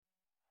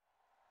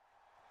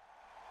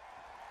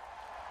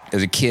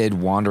as a kid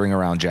wandering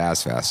around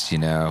Jazz Fest,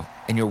 and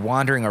you're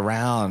wandering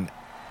around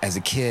as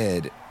a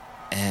kid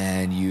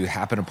and you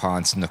happen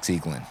upon Snooks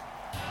Eaglin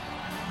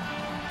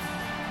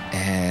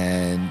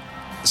and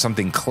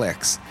something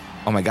clicks.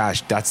 Oh my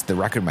gosh, that's the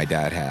record my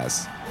dad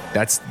has.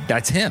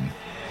 That's him.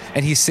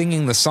 And he's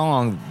singing the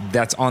song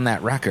that's on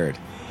that record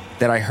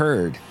that I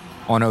heard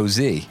on OZ.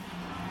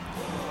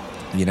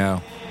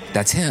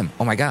 That's him.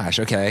 Oh my gosh,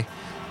 okay.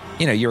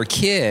 You're a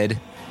kid,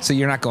 so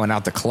you're not going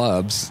out to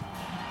clubs,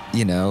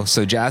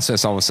 so Jazz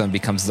Fest all of a sudden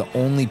becomes the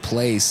only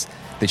place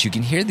that you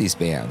can hear these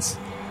bands.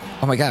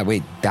 Oh my God,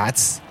 wait,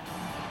 that's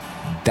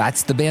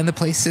the band that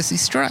plays Sissy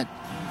Strut?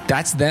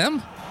 That's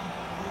them?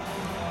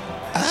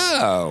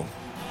 Oh,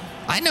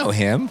 I know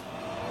him,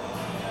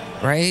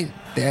 right?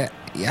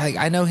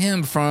 I know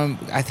him from,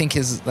 I think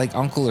his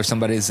uncle or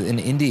somebody is an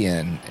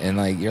Indian,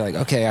 and you're like,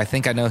 okay, I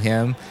think I know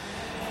him,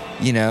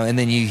 and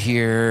then you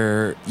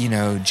hear,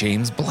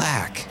 James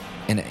Black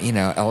and,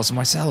 Ellis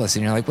Marsalis,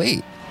 and you're like,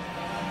 wait,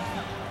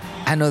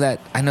 I know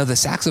the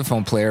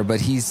saxophone player,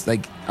 but he's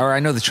or I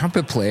know the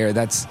trumpet player,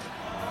 that's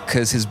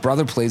because his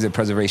brother plays at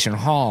Preservation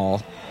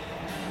Hall,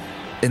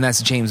 and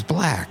that's James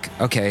Black.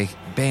 Okay,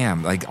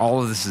 bam,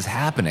 all of this is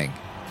happening.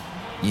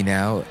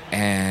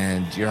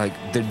 And you're like,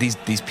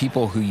 these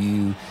people who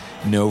you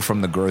know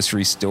from the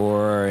grocery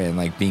store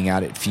and being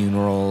out at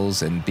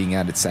funerals and being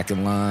out at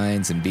second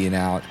lines and being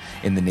out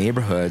in the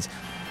neighborhoods,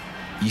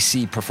 you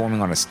see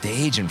performing on a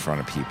stage in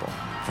front of people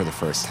for the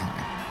first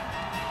time.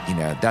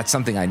 That's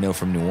something I know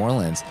from New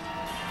Orleans.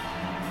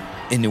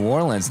 In New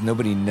Orleans,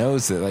 nobody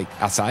knows that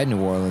outside New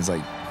Orleans,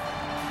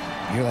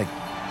 you're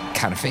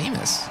kind of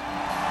famous.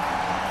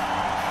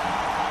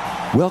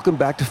 Welcome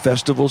back to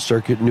Festival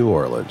Circuit New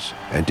Orleans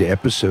and to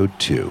episode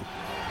 2.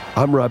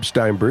 I'm Rob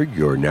Steinberg,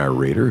 your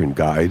narrator and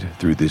guide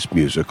through this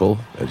musical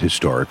and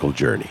historical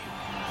journey.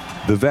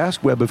 The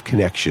vast web of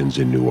connections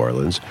in New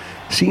Orleans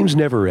seems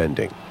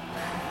never-ending.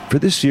 For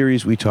this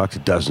series, we talk to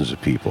dozens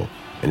of people,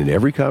 and in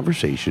every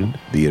conversation,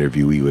 the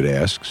interviewee would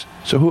ask,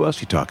 so who else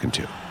are you talking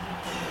to?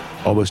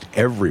 Almost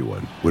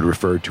everyone would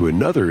refer to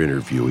another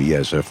interviewee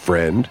as a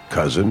friend,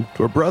 cousin,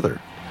 or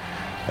brother.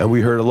 And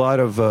we heard a lot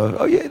of,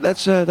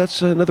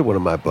 that's another one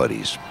of my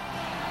buddies.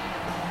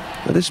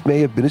 Now, this may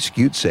have been a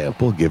skewed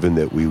sample, given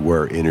that we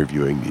were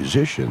interviewing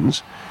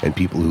musicians and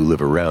people who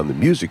live around the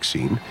music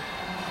scene,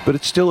 but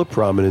it's still a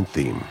prominent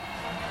theme.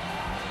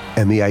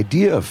 And the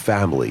idea of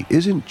family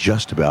isn't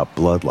just about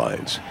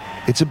bloodlines.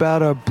 It's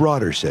about a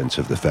broader sense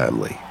of the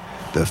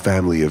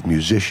family of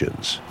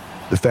musicians,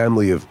 the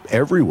family of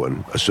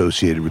everyone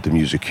associated with the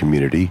music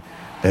community,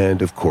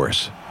 and, of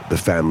course, the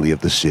family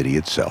of the city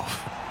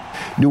itself.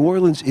 New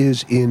Orleans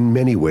is, in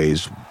many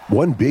ways,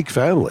 one big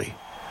family,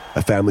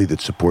 a family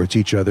that supports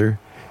each other,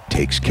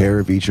 takes care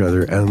of each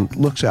other, and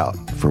looks out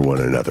for one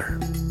another.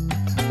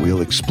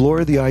 We'll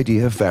explore the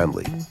idea of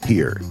family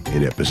here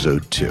in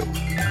episode 2.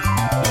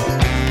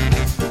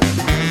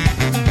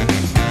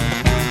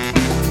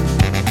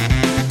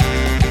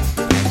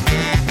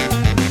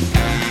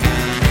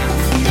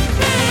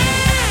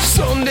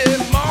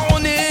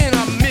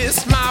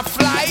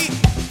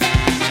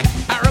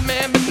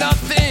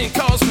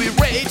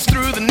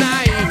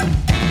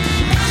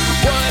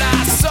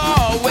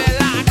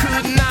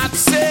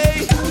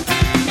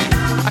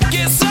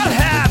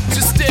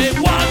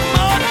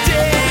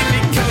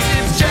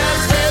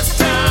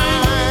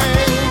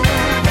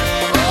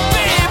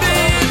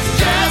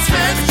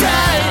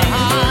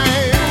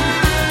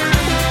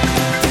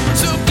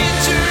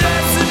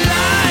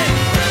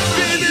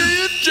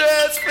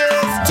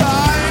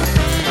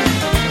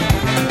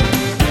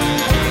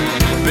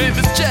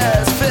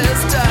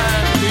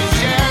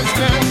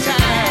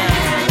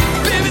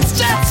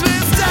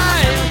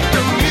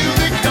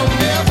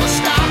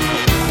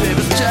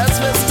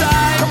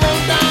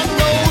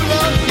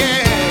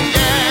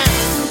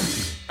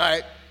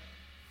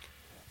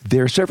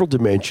 There are several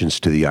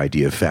dimensions to the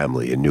idea of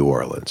family in New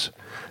Orleans.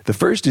 The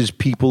first is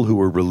people who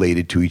are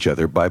related to each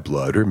other by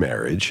blood or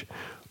marriage,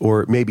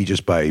 or maybe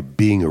just by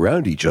being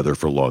around each other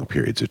for long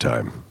periods of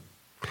time.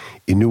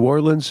 In New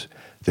Orleans,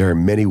 there are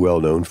many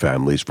well-known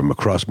families from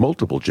across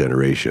multiple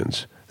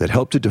generations that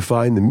help to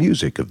define the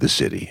music of the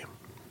city.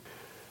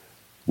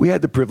 We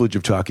had the privilege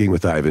of talking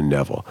with Ivan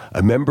Neville,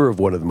 a member of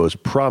one of the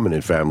most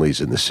prominent families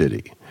in the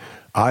city.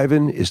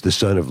 Ivan is the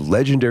son of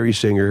legendary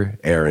singer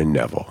Aaron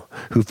Neville,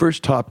 who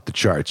first topped the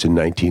charts in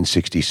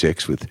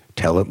 1966 with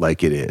Tell It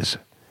Like It Is.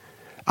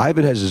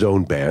 Ivan has his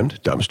own band,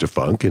 Dumpster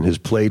Funk, and has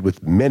played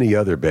with many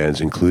other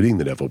bands, including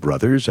the Neville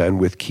Brothers, and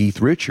with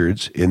Keith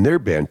Richards in their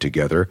band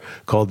together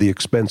called the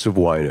Expensive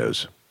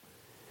Winos.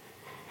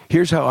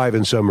 Here's how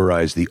Ivan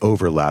summarized the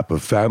overlap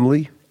of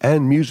family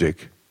and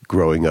music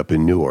growing up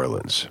in New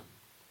Orleans.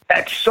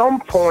 At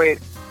some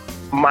point,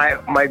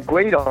 my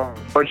great uncle,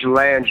 George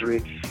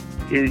Landry,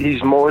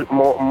 he's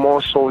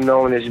more so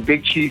known as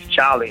Big Chief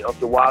Charlie of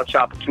the Wild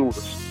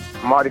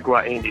Chapatulas, Mardi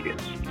Gras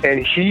Indians.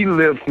 And he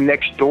lived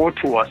next door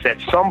to us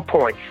at some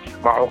point.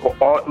 My Uncle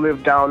Art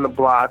lived down the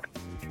block.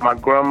 My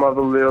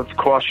grandmother lived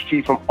across the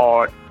street from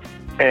Art.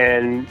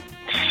 And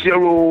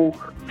Cyril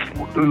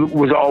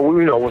was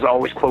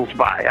always close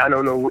by. I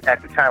don't know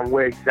at the time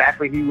where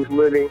exactly he was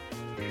living,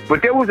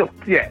 but there was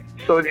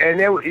So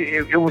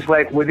it was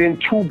like within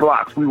 2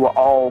 blocks we were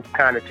all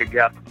kind of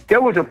together.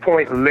 There was a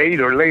point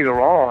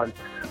later on,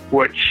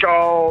 where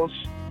Charles,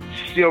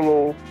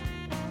 Cyril,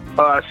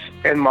 us,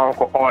 and my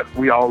Uncle Art,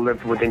 we all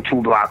lived within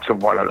 2 blocks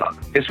of one another.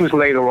 This was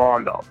later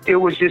on, though. It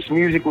was just,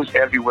 music was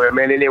everywhere,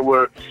 man, and there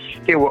were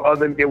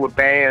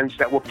bands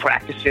that were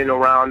practicing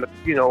around,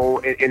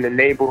 in the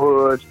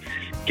neighborhoods,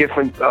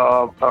 different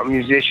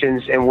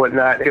musicians and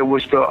whatnot. There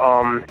was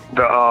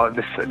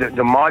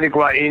the Mardi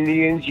Gras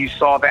Indians. You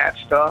saw that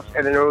stuff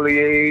at an early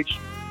age,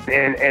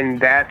 and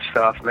that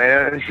stuff,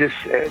 man. It's just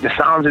the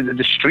sounds of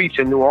the streets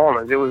in New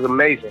Orleans. It was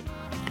amazing.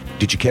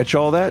 Did you catch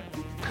all that?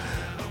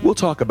 We'll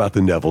talk about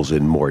the Nevilles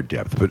in more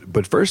depth,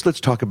 but first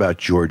let's talk about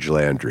George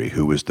Landry,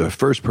 who was the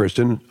first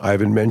person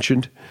Ivan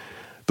mentioned.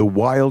 The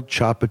Wild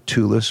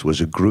Tchoupitoulas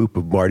was a group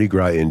of Mardi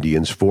Gras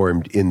Indians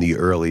formed in the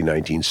early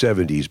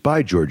 1970s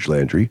by George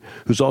Landry,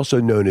 who's also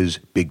known as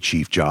Big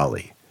Chief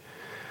Jolly.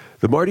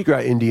 The Mardi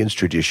Gras Indians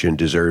tradition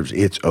deserves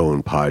its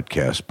own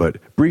podcast, but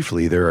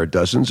briefly, there are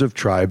dozens of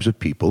tribes of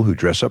people who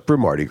dress up for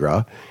Mardi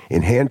Gras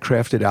in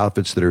handcrafted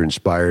outfits that are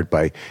inspired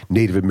by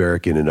Native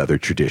American and other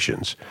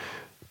traditions.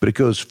 But it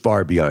goes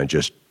far beyond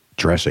just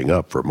dressing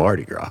up for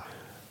Mardi Gras.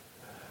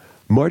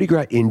 Mardi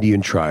Gras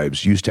Indian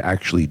tribes used to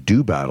actually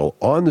do battle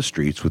on the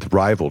streets with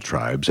rival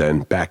tribes,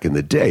 and back in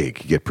the day, it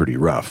could get pretty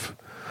rough.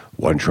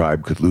 One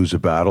tribe could lose a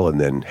battle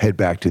and then head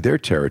back to their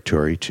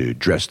territory to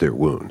dress their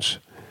wounds.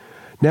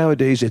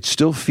 Nowadays, it's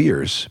still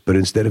fierce, but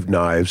instead of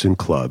knives and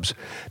clubs,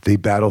 they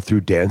battle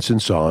through dance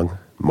and song,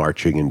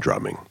 marching and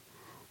drumming.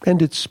 And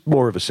it's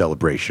more of a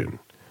celebration.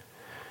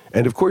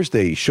 And of course,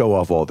 they show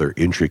off all their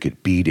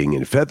intricate beading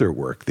and feather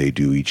work they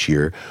do each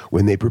year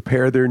when they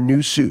prepare their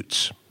new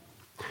suits.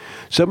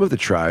 Some of the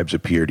tribes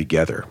appear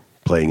together,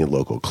 playing in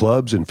local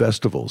clubs and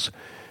festivals,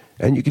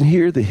 and you can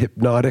hear the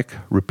hypnotic,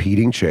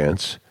 repeating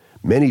chants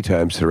many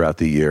times throughout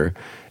the year,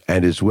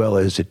 and as well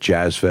as at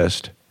Jazz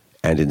Fest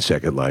and in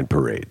second-line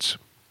parades.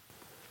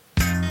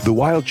 The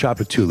Wild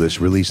Tchoupitoulas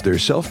released their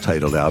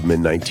self-titled album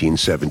in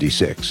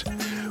 1976,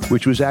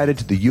 which was added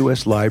to the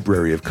U.S.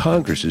 Library of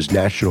Congress's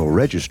National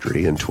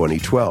Registry in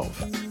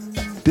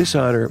 2012. This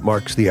honor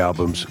marks the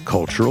album's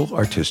cultural,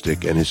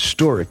 artistic, and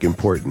historic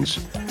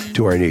importance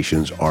to our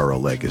nation's oral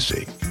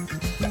legacy.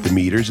 The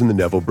Meters and the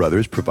Neville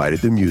brothers provided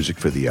the music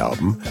for the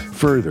album,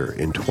 further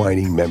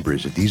entwining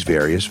members of these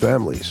various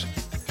families.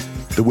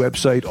 The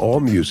website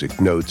AllMusic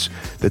notes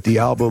that the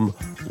album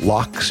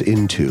locks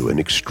into an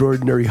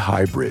extraordinary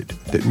hybrid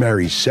that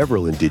marries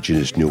several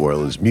indigenous New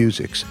Orleans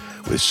musics,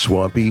 with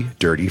swampy,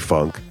 dirty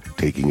funk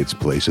taking its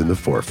place in the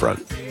forefront.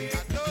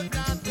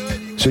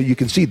 So you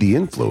can see the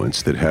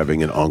influence that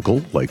having an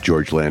uncle like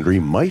George Landry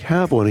might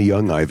have on a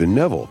young Ivan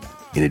Neville,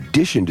 in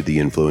addition to the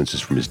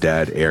influences from his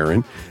dad,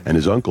 Aaron, and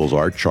his uncles,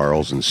 Art,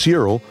 Charles, and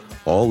Cyril,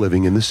 all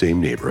living in the same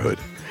neighborhood.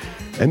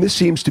 And this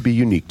seems to be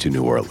unique to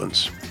New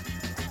Orleans.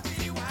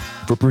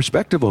 For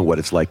perspective on what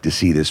it's like to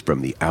see this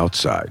from the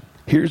outside,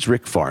 here's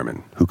Rick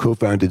Farman, who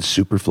co-founded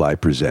Superfly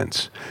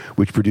Presents,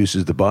 which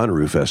produces the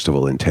Bonnaroo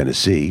Festival in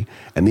Tennessee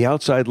and the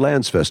Outside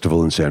Lands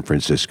Festival in San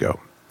Francisco.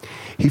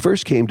 He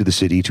first came to the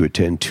city to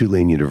attend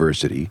Tulane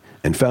University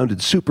and founded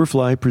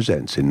Superfly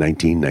Presents in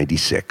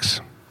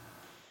 1996.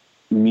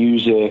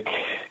 Music,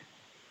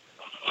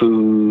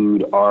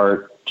 food,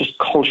 art, just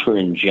culture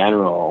in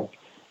general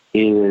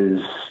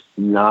is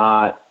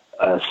not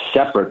a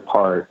separate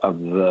part of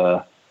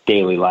the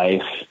daily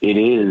life. It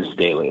is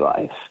daily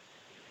life.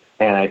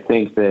 And I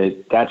think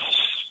that that's,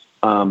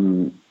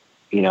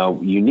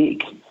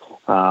 unique.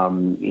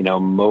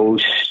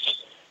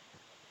 Most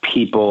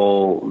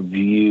people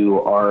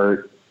view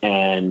art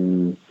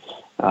and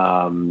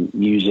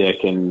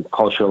music and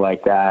culture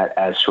like that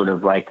as sort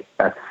of like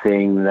a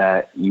thing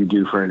that you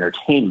do for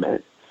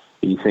entertainment,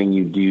 a thing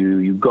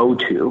you go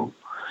to.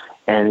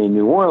 And in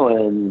New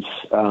Orleans,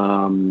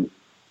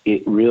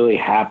 it really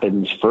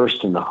happens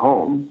first in the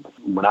home.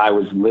 When I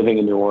was living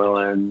in New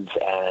Orleans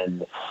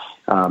and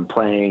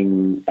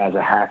playing as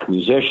a hack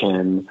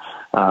musician,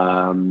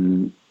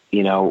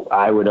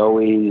 I would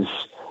always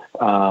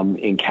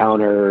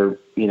encounter,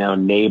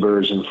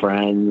 neighbors and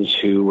friends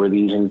who were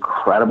these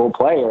incredible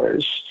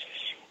players.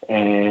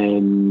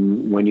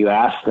 And when you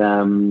ask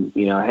them,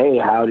 hey,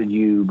 how did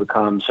you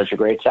become such a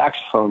great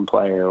saxophone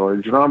player or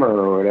drummer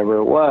or whatever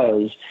it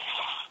was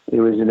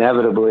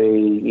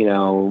inevitably,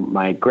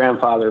 my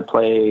grandfather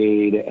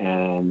played,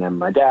 and then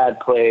my dad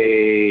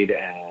played,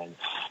 and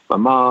my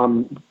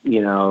mom,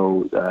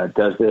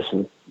 does this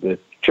in the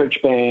church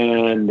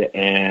band,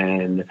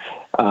 and,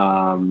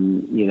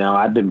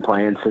 I've been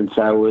playing since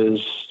I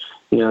was,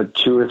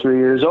 2 or 3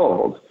 years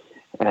old,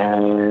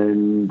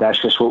 and that's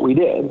just what we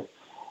did.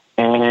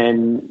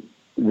 And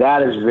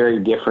that is very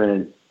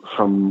different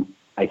from,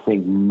 I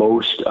think,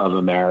 most of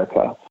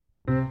America.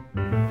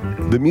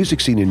 The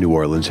music scene in New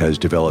Orleans has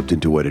developed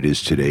into what it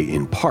is today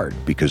in part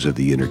because of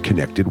the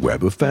interconnected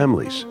web of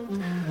families.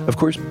 Of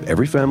course,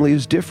 every family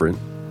is different,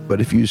 But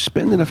if you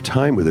spend enough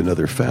time with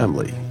another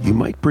family, you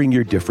might bring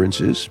your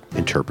differences,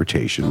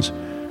 interpretations,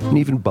 and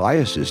even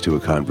biases to a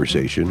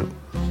conversation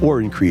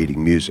or in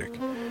creating music.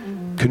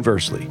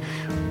 Conversely,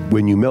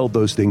 when you meld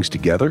those things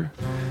together,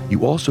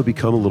 you also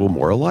become a little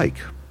more alike.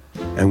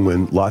 And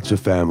when lots of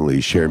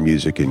families share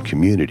music and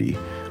community,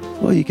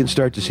 well, you can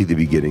start to see the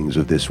beginnings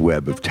of this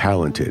web of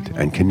talented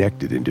and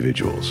connected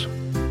individuals.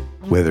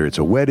 Whether it's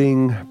a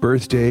wedding,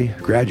 birthday,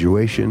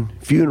 graduation,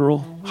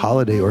 funeral,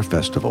 holiday, or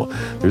festival,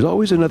 there's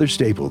always another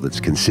staple that's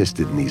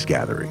consistent in these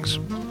gatherings: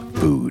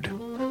 food,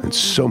 and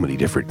so many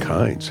different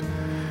kinds.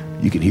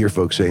 You can hear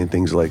folks saying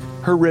things like,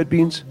 "Her red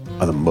beans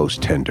are the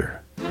most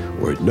tender,"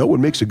 or "No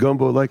one makes a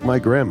gumbo like my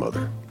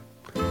grandmother."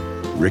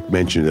 Rick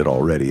mentioned it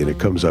already, and it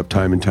comes up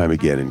time and time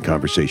again in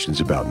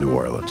conversations about New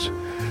Orleans.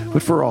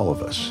 But for all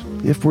of us,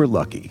 if we're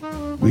lucky,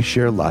 we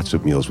share lots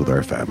of meals with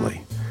our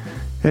family,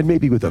 and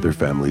maybe with other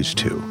families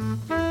too.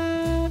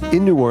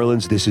 In New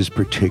Orleans, this is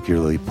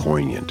particularly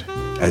poignant,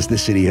 as the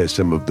city has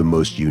some of the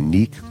most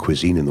unique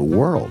cuisine in the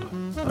world,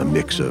 a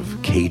mix of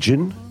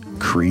Cajun,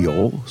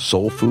 Creole,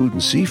 soul food,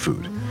 and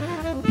seafood.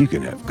 You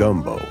can have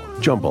gumbo,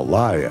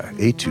 jambalaya,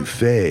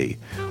 etouffee,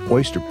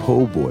 oyster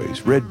po'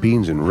 boys, red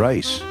beans and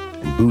rice,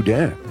 and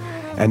boudin,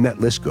 and that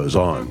list goes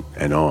on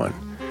and on.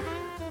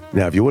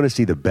 Now, if you want to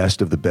see the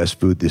best of the best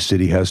food this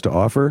city has to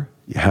offer,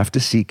 you have to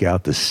seek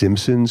out the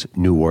Simpsons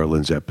New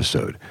Orleans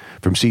episode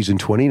from season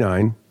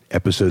 29,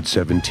 episode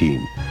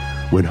 17,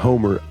 when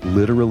Homer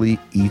literally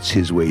eats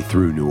his way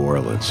through New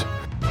Orleans.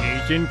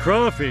 Cajun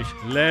crawfish,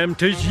 lamb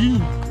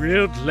tagine,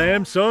 grilled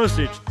lamb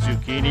sausage,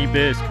 zucchini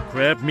bisque,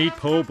 crab meat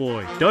po'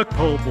 boy, duck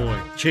po' boy,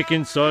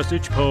 chicken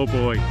sausage po'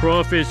 boy,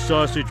 crawfish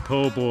sausage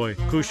po' boy,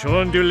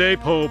 cochon de lait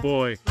po'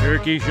 boy,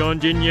 turkey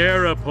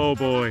jardiniere po'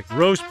 boy,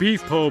 roast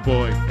beef po'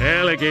 boy,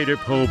 alligator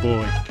po'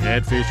 boy,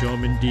 catfish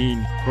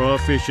almondine,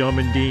 crawfish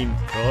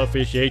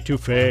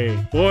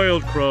etouffee,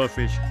 boiled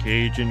crawfish,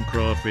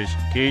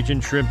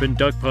 Cajun shrimp and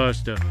duck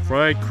pasta,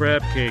 fried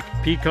crab cake,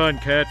 pecan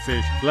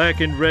catfish,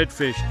 black and red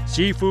fish,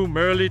 seafood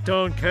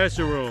merleton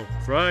casserole,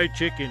 fried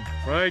chicken,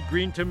 fried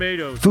green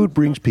tomatoes. Food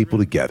brings people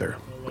together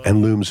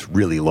and looms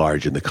really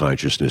large in the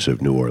consciousness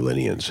of New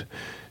Orleanians.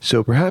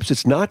 So perhaps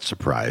it's not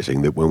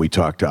surprising that when we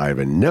talked to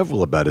Ivan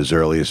Neville about his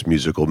earliest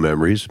musical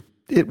memories,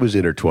 it was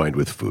intertwined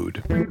with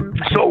food.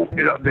 So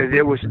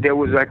there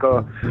was like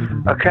a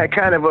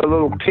kind of a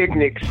little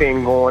picnic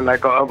thing going,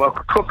 like a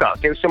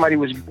cookout. Somebody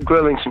was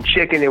grilling some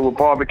chicken. They were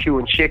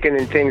barbecuing chicken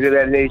and things of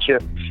that nature.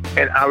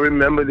 And I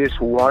remember this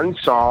one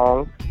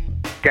song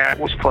that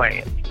was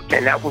playing,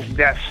 and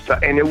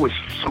and it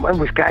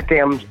was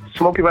goddamn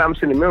Smokey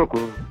Robinson and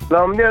Miracle.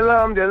 Lum de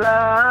lum de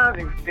la,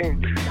 ding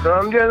ding,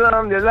 lum de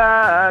lum de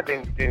la,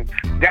 ding ding.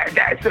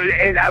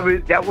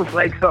 That was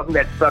like something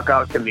that stuck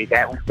out to me.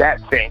 That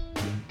thing,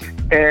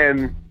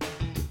 and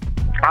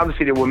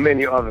obviously there were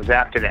many others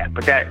after that.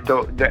 But that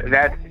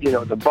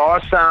the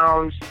bar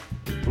sounds,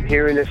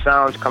 hearing the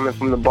sounds coming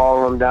from the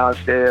ballroom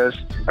downstairs.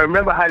 I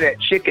remember how that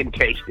chicken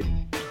tasted.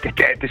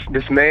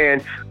 This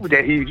man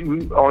that he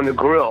on the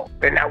grill,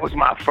 and that was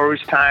my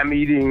first time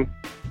eating,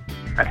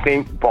 I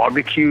think,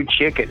 barbecued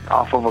chicken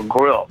off of a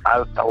grill.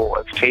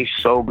 It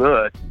tastes so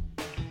good.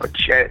 But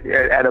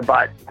at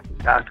about,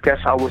 I guess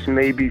I was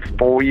maybe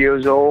 4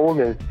 years old,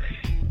 and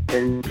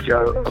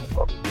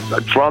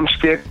a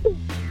drumstick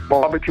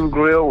barbecue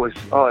grill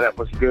that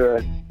was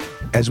good.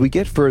 As we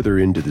get further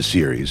into the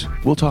series,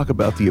 we'll talk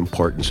about the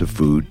importance of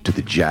food to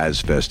the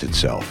Jazz Fest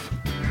itself,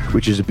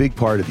 which is a big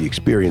part of the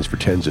experience for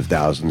tens of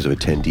thousands of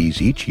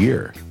attendees each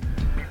year.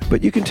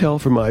 But you can tell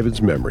from Ivan's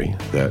memory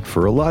that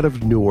for a lot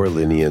of New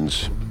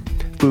Orleanians,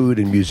 food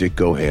and music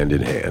go hand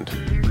in hand.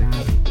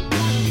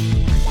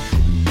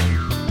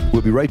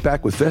 We'll be right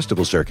back with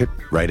Festival Circuit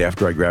right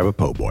after I grab a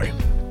po' boy.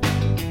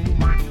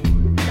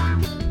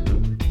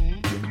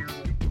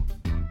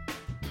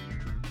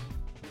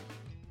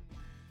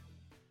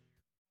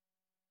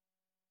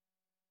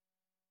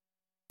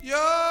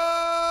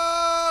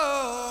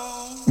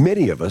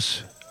 Many of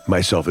us,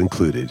 myself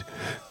included,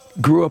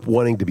 grew up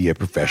wanting to be a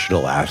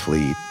professional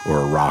athlete or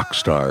a rock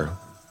star.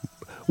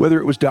 Whether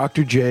it was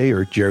Dr. J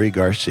or Jerry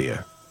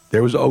Garcia,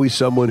 there was always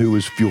someone who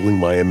was fueling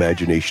my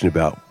imagination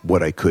about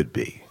what I could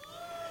be.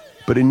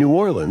 But in New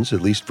Orleans,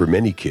 at least for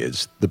many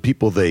kids, the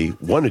people they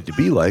wanted to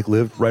be like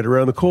lived right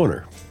around the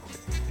corner.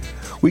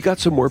 We got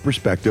some more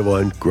perspective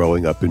on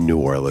growing up in New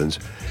Orleans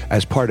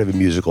as part of a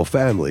musical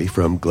family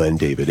from Glenn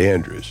David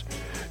Andrews,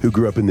 who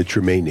grew up in the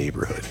Treme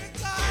neighborhood.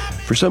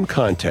 For some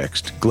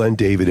context, Glenn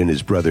David and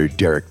his brother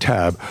Derek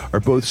Tabb are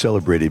both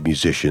celebrated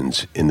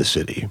musicians in the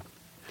city.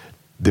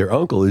 Their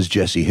uncle is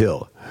Jesse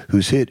Hill,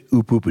 whose hit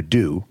Oop Oop A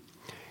Doo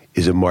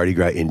is a Mardi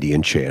Gras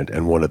Indian chant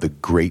and one of the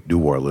great New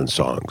Orleans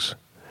songs.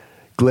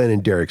 Glenn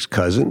and Derek's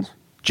cousins,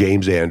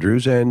 James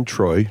Andrews and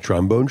Troy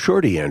Trombone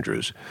Shorty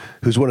Andrews,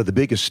 who's one of the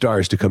biggest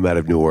stars to come out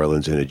of New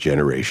Orleans in a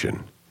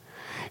generation.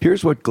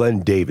 Here's what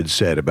Glenn David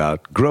said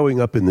about growing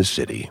up in the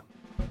city.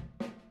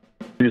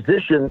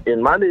 Musician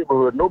in my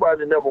neighborhood,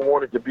 nobody never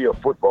wanted to be a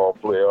football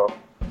player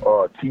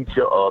or a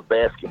teacher or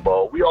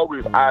basketball. We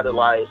always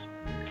idolized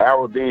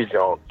Harold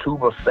Dejon,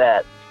 Tuba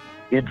Fat,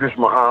 Idris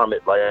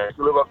Muhammad. Like, I used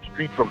to live up the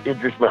street from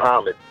Idris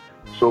Muhammad.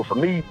 So for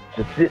me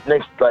to sit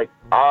next,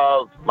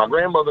 my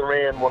grandmother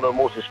ran one of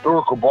the most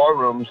historical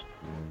barrooms,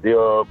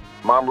 the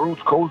Mama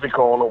Ruth's Cozy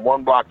Corner,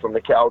 1 block from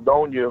the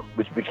Caledonia,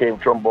 which became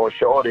Trombone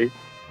Shorty.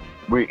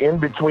 We're in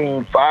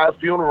between 5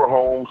 funeral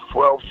homes,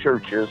 12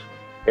 churches,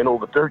 and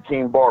over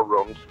 13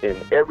 barrooms, and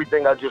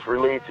everything I just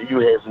relayed to you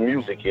has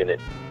music in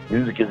it.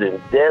 Music is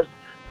in death.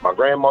 My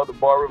grandmother's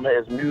barroom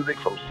has music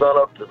from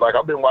sunup to,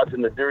 I've been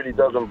watching the Dirty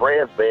Dozen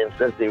brass band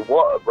since they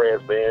were a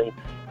brass band.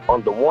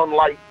 Under one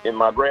light in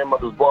my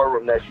grandmother's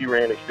barroom that she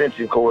ran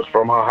extension cords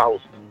from her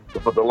house to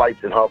put the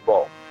lights in her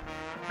bar.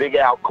 Big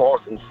Al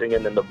Carson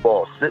singing in the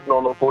bar, sitting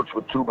on the porch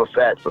with Tuba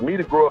Fat. For me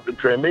to grow up in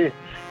Treme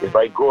is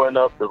like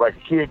a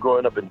kid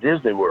growing up in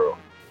Disney World.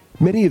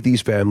 Many of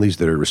these families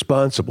that are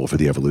responsible for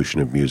the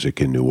evolution of music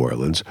in New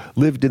Orleans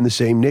lived in the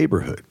same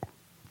neighborhood.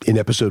 In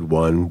episode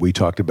 1, we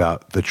talked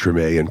about the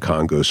Treme and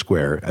Congo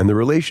Square and the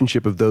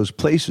relationship of those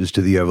places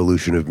to the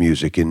evolution of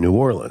music in New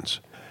Orleans.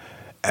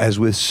 As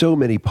with so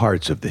many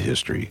parts of the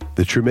history,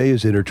 the Treme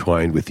is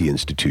intertwined with the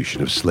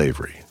institution of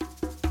slavery.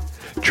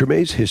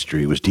 Treme's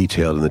history was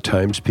detailed in the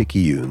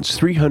Times-Picayune's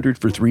 300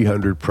 for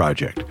 300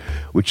 project,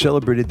 which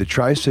celebrated the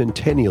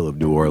tricentennial of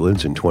New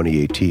Orleans in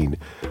 2018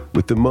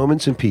 with the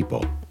moments and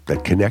people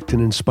that connect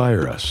and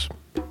inspire us.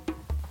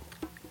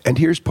 And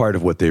here's part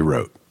of what they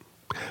wrote.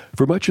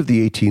 For much of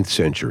the 18th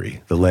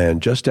century, the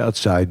land just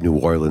outside New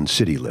Orleans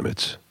city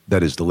limits,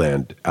 that is the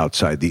land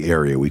outside the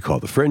area we call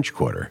the French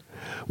Quarter,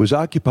 was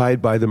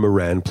occupied by the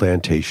Moran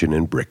Plantation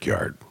and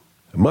Brickyard,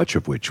 much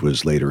of which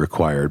was later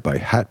acquired by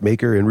hat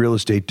maker and real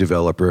estate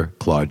developer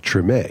Claude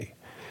Treme.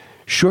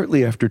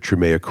 Shortly after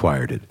Treme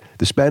acquired it,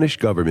 the Spanish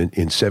government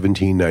in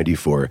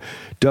 1794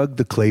 dug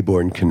the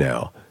Claiborne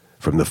Canal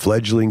from the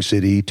fledgling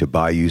city to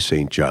Bayou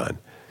St. John,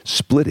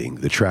 splitting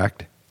the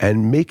tract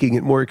and making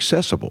it more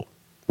accessible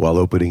while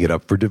opening it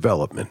up for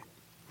development.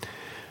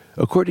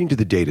 According to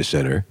the data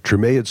center,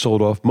 Treme had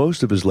sold off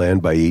most of his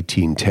land by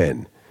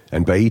 1810,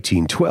 and by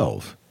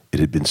 1812, it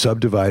had been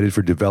subdivided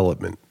for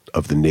development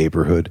of the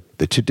neighborhood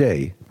that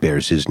today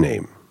bears his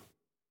name.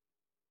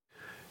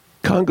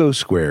 Congo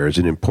Square is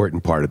an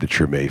important part of the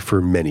Treme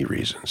for many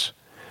reasons.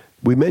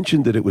 We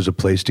mentioned that it was a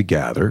place to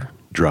gather,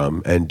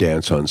 drum, and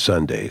dance on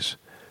Sundays,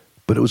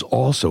 but it was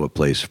also a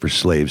place for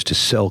slaves to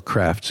sell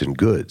crafts and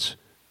goods,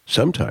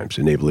 sometimes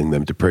enabling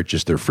them to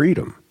purchase their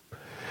freedom.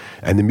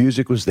 And the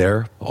music was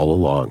there all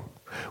along,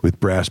 with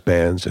brass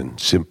bands and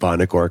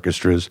symphonic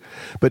orchestras,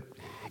 but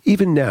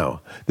even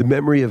now, the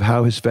memory of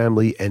how his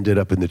family ended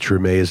up in the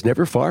Treme is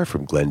never far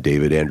from Glenn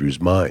David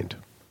Andrews' mind.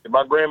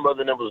 My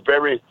grandmother was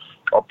very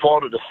a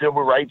part of the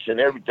civil rights and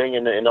everything,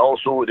 and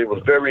also it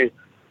was very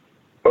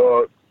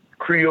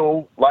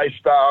Creole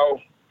lifestyle.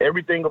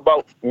 Everything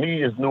about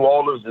me is New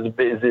Orleans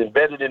is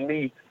embedded in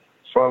me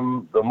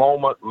from the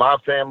moment my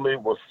family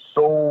was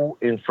so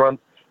in front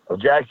of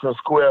Jackson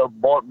Square,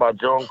 bought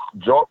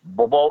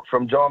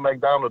from John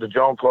McDonald to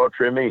John Claude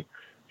Treme.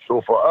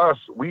 So for us,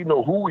 we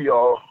know who we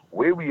are,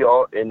 where we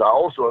are, and I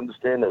also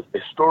understand the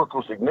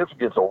historical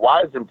significance of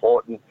why it's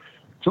important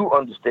to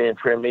understand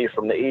Treme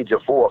from the age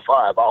of 4 or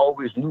 5. I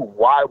always knew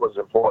why it was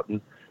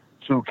important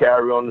to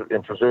carry on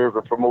and preserve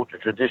and promote the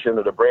tradition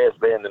of the brass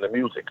band and the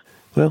music.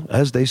 Well,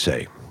 as they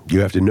say,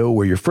 you have to know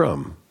where you're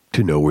from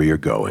to know where you're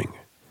going.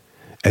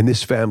 And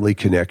this family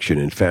connection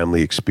and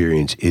family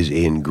experience is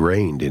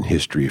ingrained in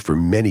history for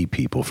many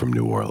people from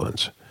New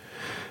Orleans.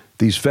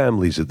 These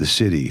families of the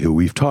city who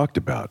we've talked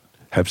about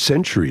have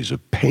centuries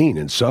of pain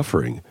and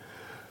suffering,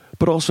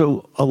 but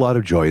also a lot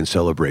of joy and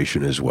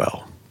celebration as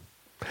well.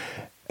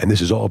 And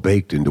this is all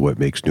baked into what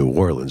makes New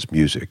Orleans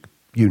music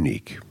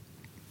unique.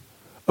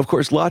 Of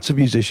course, lots of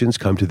musicians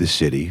come to the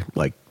city,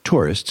 like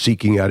tourists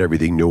seeking out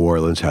everything New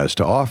Orleans has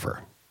to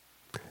offer.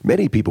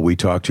 Many people we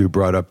talked to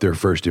brought up their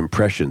first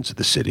impressions of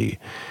the city,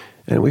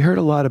 and we heard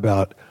a lot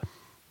about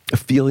a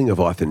feeling of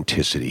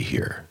authenticity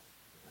here.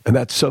 And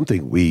that's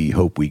something we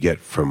hope we get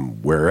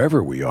from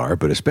wherever we are,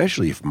 but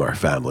especially from our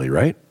family,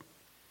 right?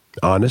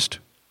 Honest,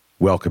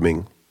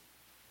 welcoming,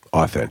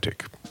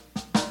 authentic.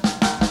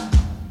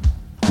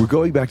 We're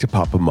going back to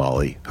Papa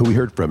Molly, who we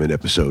heard from in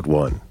episode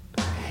 1.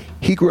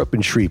 He grew up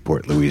in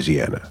Shreveport,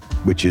 Louisiana,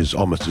 which is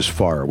almost as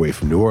far away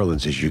from New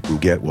Orleans as you can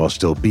get while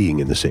still being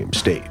in the same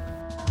state.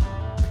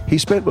 He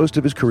spent most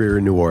of his career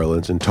in New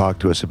Orleans and talked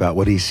to us about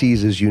what he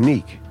sees as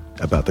unique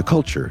about the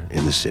culture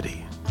in the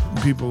city.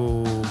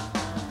 People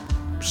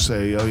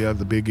say, oh yeah,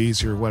 the Big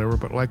Easy or whatever,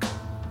 but like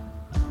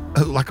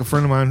a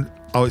friend of mine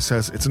always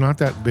says, it's not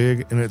that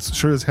big and it's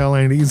sure as hell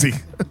ain't easy.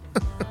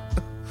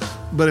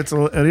 But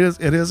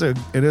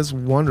it is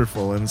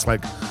wonderful, and it's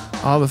like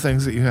all the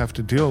things that you have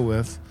to deal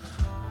with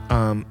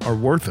are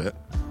worth it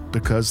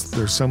because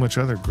there's so much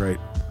other great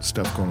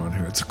stuff going on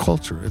here. It's a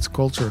culture. It's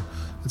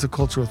a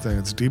cultural thing.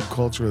 It's deep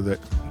culture that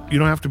you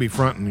don't have to be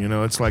fronting. You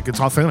know, it's like it's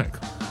authentic.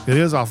 It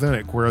is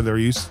authentic whether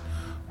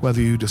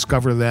you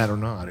discover that or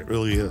not. It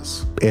really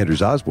is.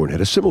 Anders Osborne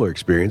had a similar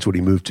experience when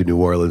he moved to New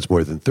Orleans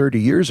more than 30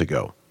 years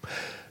ago.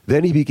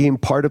 Then he became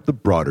part of the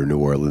broader New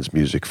Orleans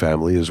music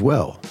family as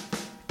well.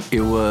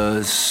 It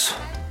was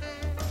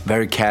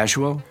very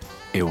casual.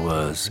 It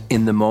was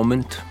in the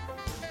moment,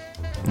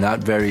 not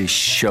very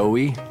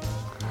showy.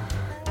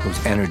 It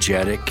was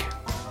energetic,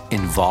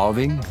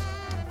 involving.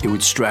 It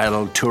would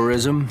straddle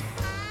tourism,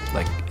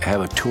 like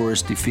have a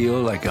touristy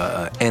feel, like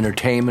a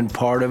entertainment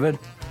part of it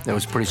that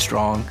was pretty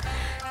strong,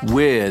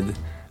 with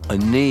a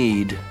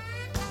need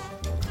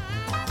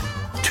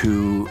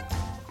to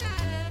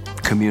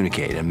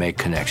communicate and make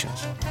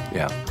connections.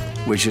 Yeah,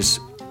 which is,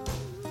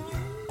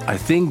 I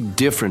think,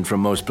 different from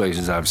most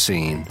places I've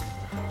seen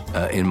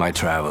in my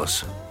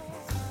travels.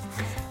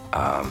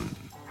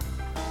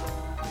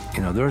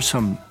 There are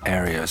some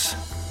areas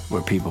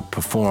where people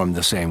perform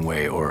the same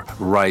way or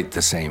write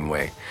the same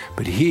way.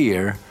 But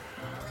here,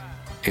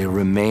 it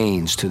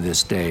remains to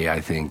this day, I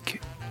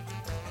think,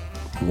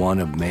 one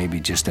of maybe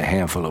just a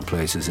handful of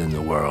places in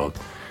the world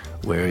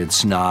where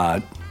it's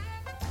not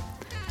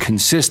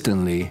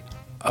consistently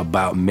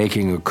about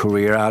making a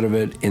career out of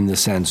it in the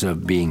sense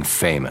of being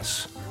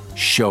famous,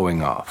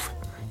 showing off.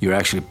 You're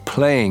actually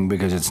playing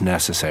because it's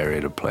necessary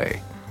to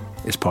play.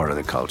 It's part of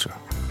the culture.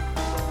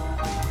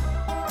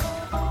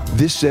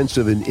 This sense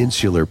of an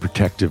insular,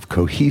 protective,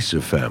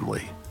 cohesive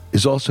family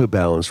is also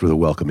balanced with a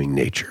welcoming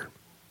nature.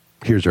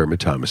 Here's Irma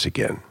Thomas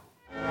again.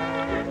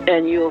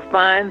 And you'll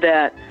find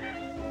a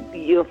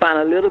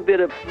little bit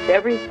of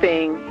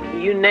everything,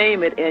 you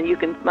name it, and you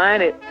can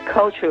find it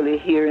culturally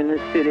here in the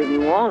city of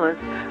New Orleans.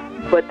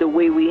 But the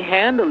way we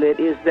handle it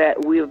is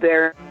that we're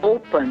very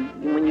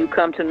open when you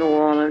come to New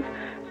Orleans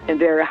and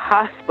very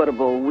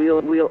hospitable.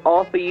 We'll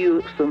offer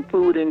you some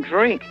food and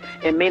drink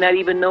and may not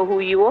even know who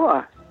you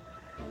are.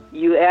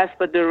 You ask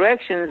for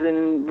directions,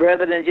 and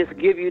rather than just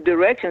give you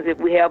directions, if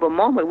we have a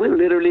moment, we'll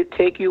literally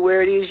take you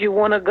where it is you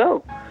want to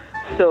go.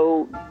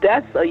 So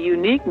that's a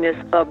uniqueness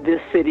of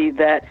this city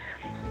that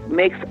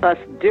makes us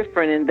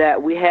different in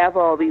that we have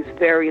all these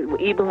various,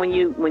 even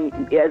when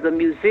as a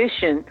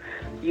musician,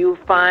 you'll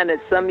find that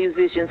some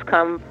musicians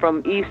come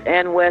from east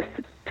and west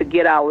to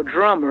get our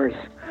drummers,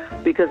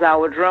 because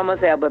our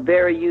drummers have a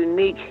very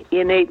unique,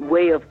 innate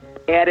way of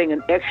adding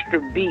an extra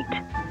beat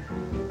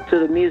to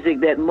the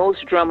music that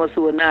most drummers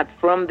who are not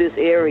from this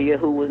area,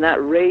 who were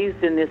not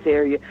raised in this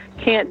area,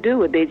 can't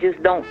do it. They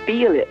just don't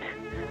feel it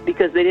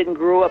because they didn't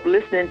grow up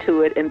listening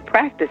to it and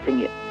practicing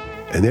it.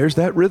 And there's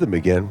that rhythm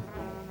again.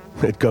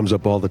 It comes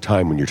up all the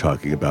time when you're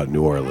talking about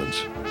New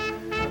Orleans.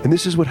 And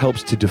this is what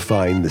helps to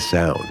define the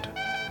sound.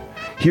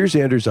 Here's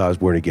Anders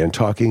Osborne again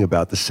talking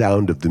about the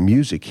sound of the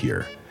music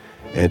here.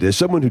 And as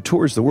someone who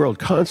tours the world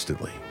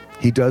constantly,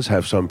 he does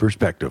have some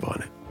perspective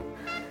on it.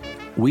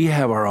 We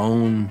have our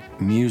own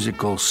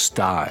musical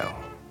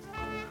style.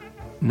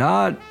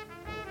 Not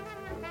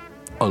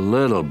a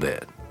little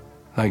bit.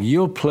 Like,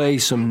 you'll play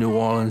some New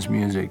Orleans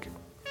music,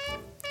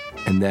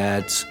 and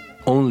that's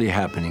only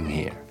happening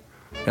here.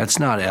 That's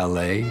not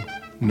LA,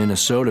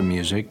 Minnesota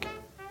music,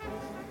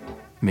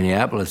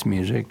 Minneapolis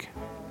music.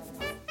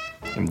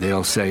 And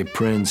they'll say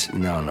Prince.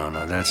 No,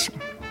 that's,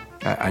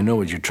 I know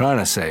what you're trying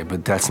to say,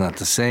 but that's not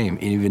the same.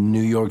 Even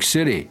New York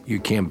City, you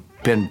can't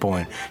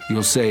pinpoint.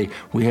 You'll say,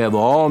 we have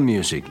all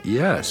music.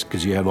 Yes,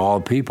 because you have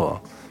all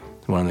people.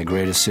 It's one of the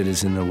greatest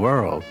cities in the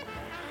world.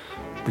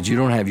 But you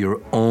don't have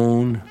your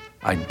own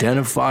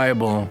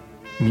identifiable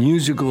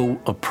musical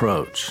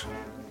approach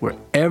where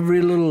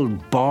every little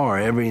bar,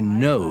 every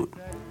note,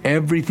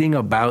 everything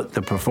about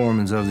the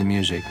performance of the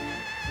music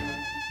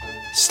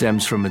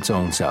stems from its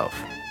own self.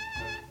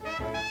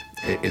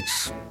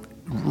 It's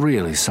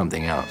really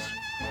something else.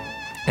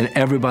 And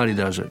everybody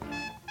does it.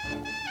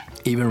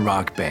 Even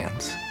rock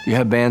bands. You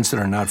have bands that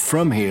are not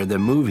from here, that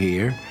move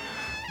here,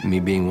 me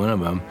being one of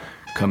them,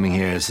 coming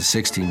here as a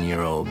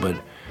 16-year-old. But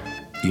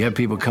you have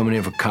people coming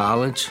here for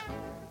college,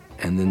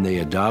 and then they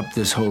adopt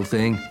this whole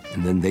thing,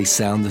 and then they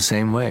sound the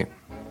same way.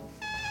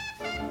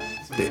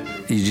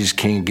 You just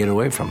can't get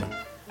away from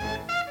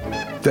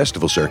it.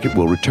 Festival Circuit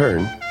will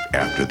return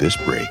after this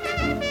break.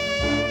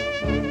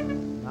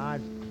 Not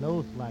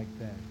close like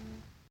that.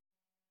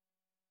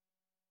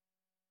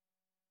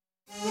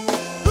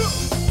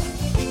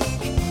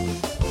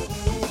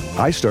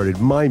 I started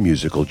my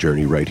musical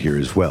journey right here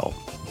as well,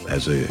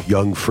 as a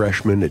young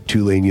freshman at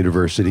Tulane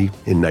University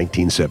in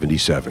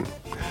 1977.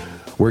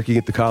 Working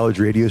at the college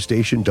radio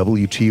station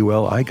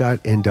WTUL, I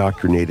got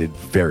indoctrinated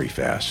very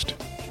fast.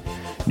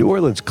 New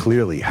Orleans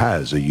clearly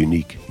has a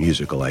unique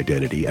musical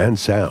identity and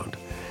sound,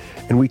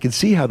 and we can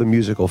see how the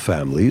musical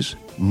families,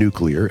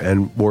 nuclear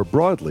and more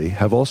broadly,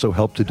 have also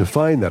helped to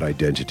define that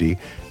identity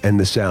and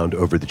the sound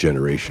over the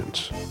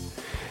generations.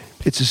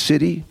 It's a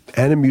city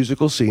and a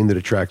musical scene that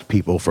attract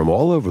people from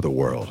all over the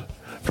world,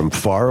 from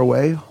far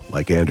away,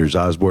 like Anders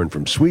Osborne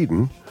from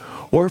Sweden,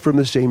 or from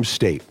the same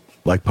state,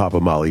 like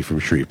Papa Molly from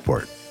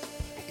Shreveport.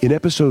 In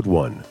episode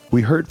 1,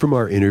 we heard from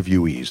our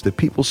interviewees that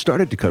people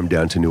started to come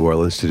down to New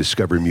Orleans to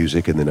discover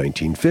music in the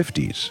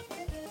 1950s.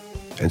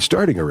 And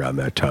starting around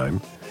that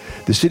time,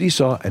 the city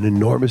saw an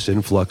enormous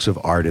influx of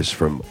artists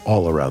from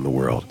all around the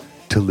world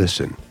to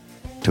listen,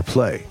 to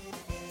play,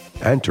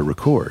 and to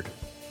record.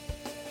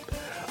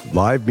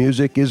 Live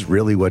music is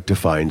really what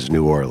defines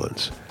New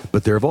Orleans,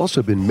 But there have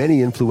also been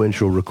many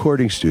influential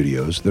recording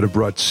studios that have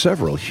brought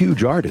several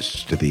huge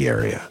artists to the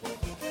area.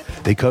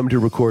 They come to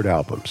record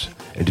albums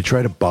and to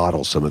try to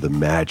bottle some of the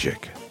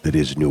magic that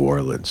is New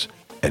Orleans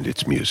and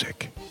its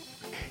music.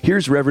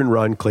 Here's Reverend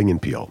Ron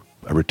Klingenpeel,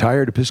 a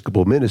retired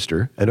Episcopal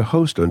minister and a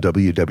host on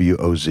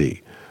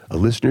WWOZ, a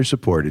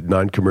listener-supported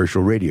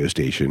non-commercial radio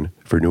station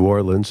for New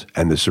Orleans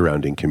and the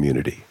surrounding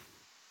community.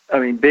 I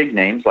mean, big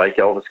names like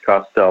Elvis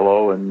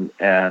Costello and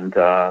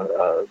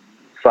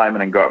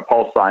Simon and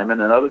Paul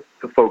Simon and other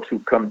folks who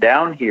come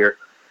down here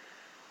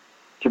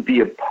to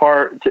be a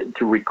part,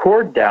 to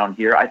record down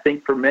here, I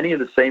think for many of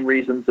the same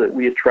reasons that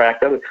we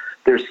attract others.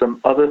 There's some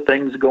other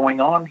things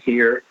going on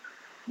here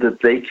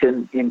that they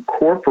can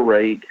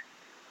incorporate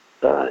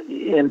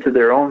into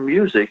their own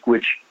music,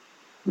 which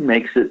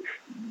makes it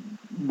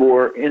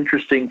more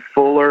interesting,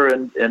 fuller,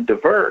 and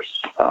diverse.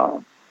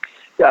 I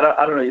don't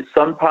know.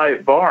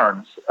 Sunpipe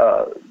Barnes,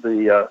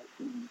 the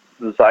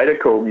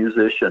Zydeco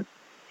musician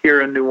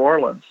here in New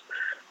Orleans,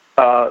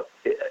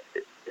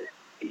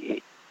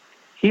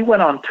 he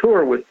went on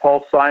tour with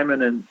Paul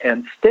Simon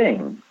and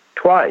Sting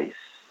twice.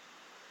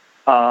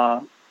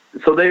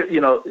 So they,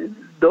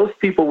 those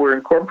people were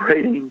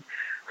incorporating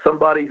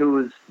somebody who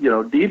was,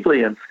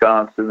 deeply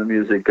ensconced in the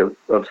music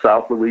of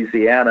South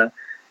Louisiana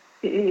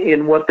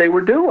in what they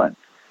were doing.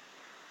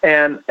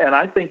 And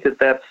I think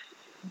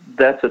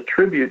that's a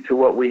tribute to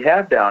what we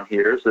have down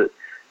here, is that,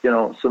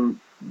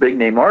 some big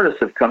name artists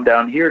have come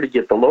down here to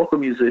get the local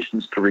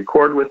musicians to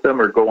record with them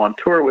or go on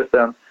tour with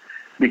them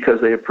because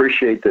they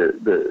appreciate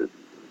the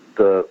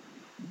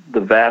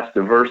vast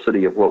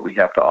diversity of what we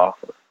have to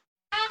offer.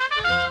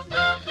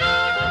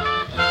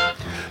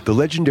 The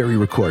legendary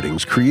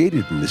recordings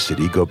created in the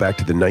city go back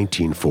to the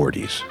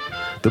 1940s.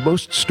 The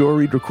most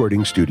storied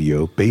recording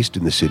studio based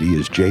in the city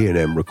is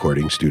J&M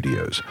Recording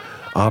Studios,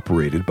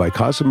 operated by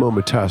Cosimo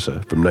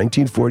Matassa from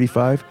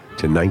 1945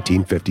 to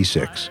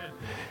 1956.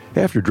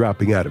 After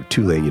dropping out of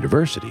Tulane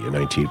University in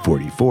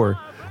 1944,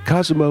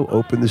 Cosimo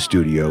opened the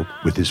studio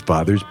with his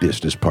father's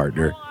business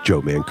partner,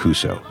 Joe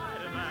Mancuso.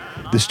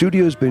 The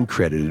studio has been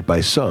credited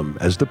by some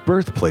as the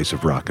birthplace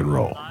of rock and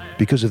roll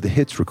because of the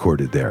hits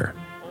recorded there,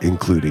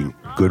 including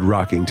Good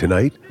Rocking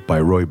Tonight by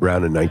Roy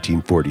Brown in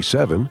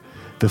 1947,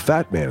 The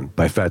Fat Man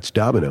by Fats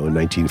Domino in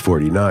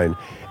 1949,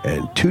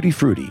 and Tutti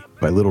Frutti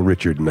by Little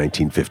Richard in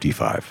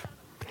 1955.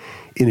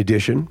 In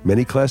addition,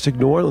 many classic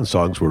New Orleans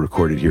songs were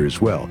recorded here as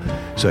well,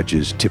 such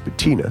as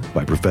Tipitina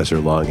by Professor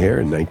Longhair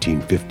in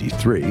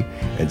 1953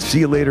 and See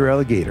You Later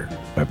Alligator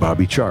by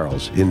Bobby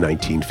Charles in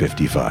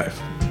 1955.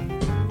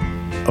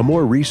 A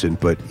more recent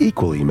but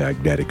equally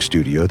magnetic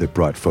studio that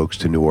brought folks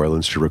to New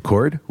Orleans to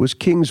record was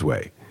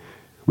Kingsway,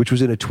 which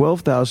was in a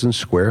 12,000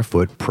 square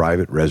foot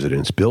private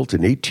residence built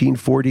in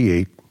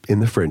 1848 in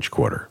the French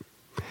Quarter.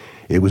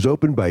 It was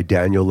opened by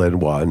Daniel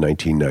Lanois in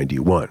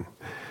 1991.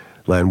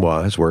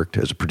 Lanois has worked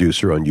as a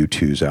producer on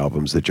U2's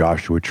albums The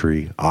Joshua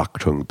Tree,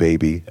 Achtung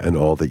Baby, and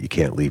All That You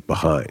Can't Leave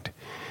Behind.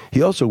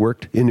 He also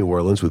worked in New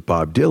Orleans with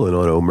Bob Dylan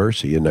on Oh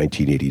Mercy in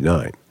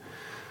 1989.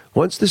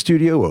 Once the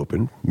studio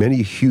opened,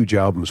 many huge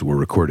albums were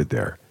recorded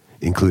there,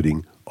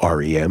 including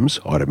R.E.M.'s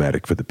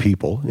Automatic for the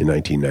People in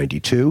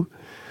 1992,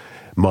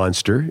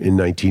 Monster in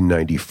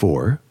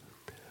 1994,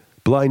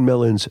 Blind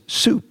Melon's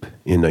Soup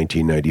in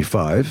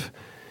 1995,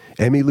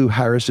 Emmylou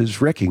Harris's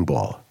Wrecking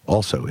Ball,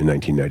 also in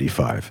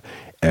 1995,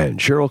 and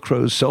Sheryl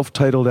Crow's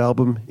self-titled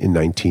album in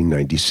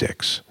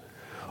 1996.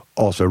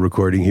 Also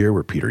recording here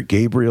were Peter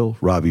Gabriel,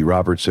 Robbie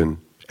Robertson,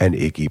 and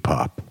Iggy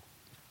Pop.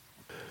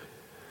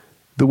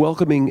 The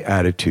welcoming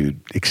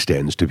attitude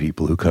extends to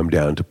people who come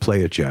down to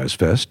play at Jazz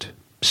Fest,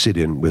 sit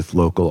in with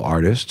local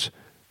artists,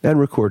 and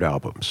record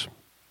albums.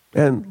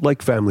 And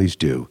like families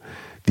do,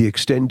 the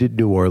extended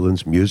New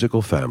Orleans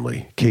musical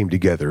family came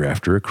together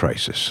after a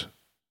crisis.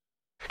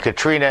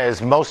 Katrina,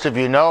 as most of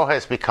you know,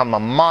 has become a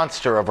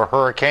monster of a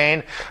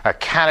hurricane, a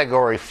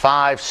Category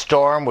 5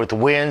 storm with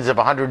winds of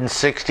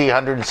 160,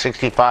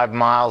 165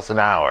 miles an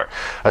hour.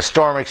 A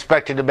storm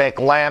expected to make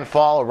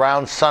landfall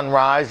around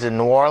sunrise in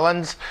New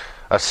Orleans,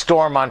 a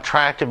storm on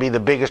track to be the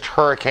biggest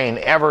hurricane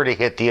ever to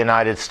hit the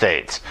United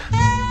States.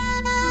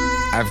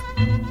 I've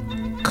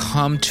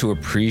come to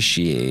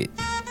appreciate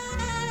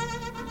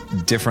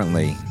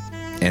differently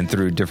and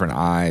through different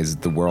eyes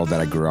the world that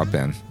I grew up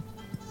in.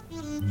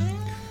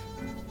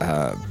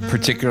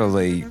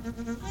 Particularly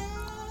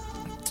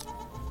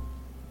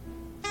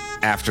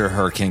after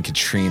Hurricane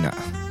Katrina,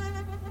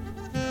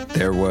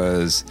 there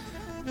was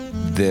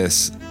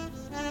this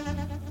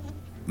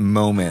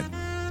moment,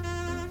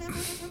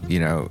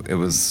 it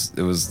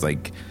was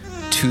like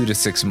 2 to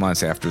 6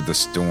 months after the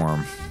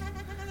storm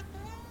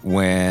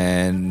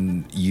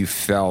when you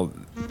felt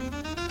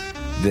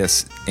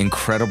this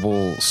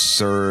incredible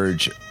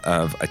surge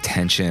of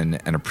attention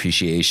and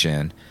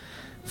appreciation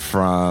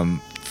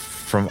from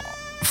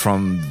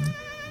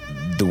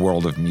the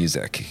world of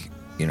music.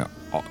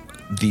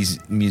 These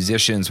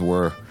musicians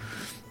were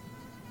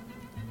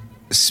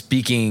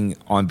speaking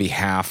on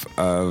behalf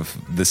of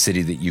the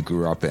city that you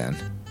grew up in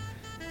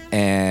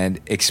and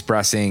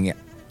expressing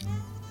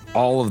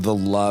all of the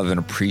love and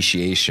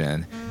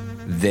appreciation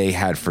they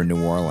had for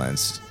New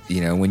Orleans.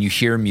 You know, when you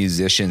hear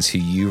musicians who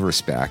you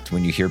respect,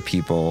 when you hear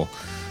people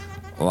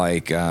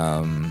like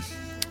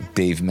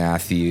Dave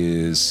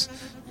Matthews,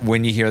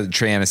 when you hear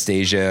Trey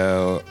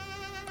Anastasio,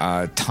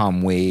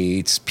 Tom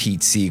Waits,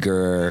 Pete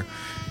Seeger,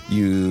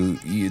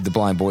 the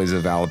Blind Boys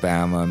of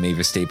Alabama,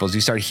 Mavis Staples,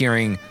 you start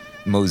hearing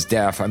Mos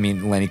Def, I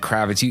mean, Lenny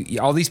Kravitz,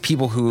 all these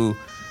people who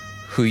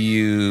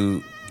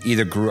you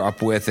either grew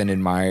up with and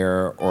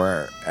admire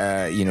or,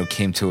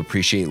 came to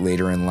appreciate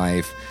later in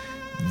life.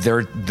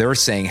 They're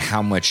saying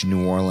how much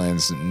New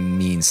Orleans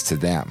means to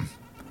them,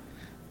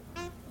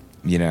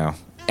 you know,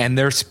 and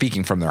they're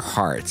speaking from their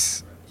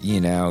hearts,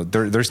 you know,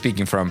 they're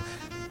speaking from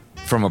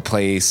a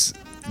place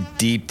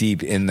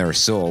deep in their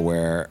soul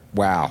where,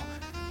 wow,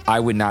 I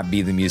would not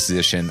be the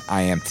musician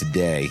I am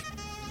today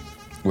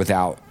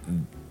without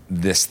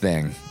this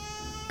thing.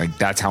 Like,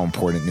 that's how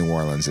important New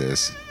Orleans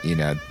is, you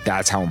know,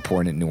 that's how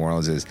important New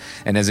Orleans is.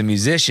 And as a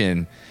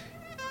musician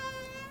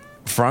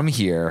from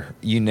here,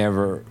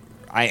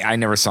 I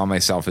never saw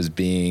myself as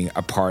being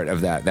a part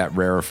of that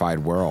rarefied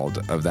world,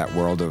 of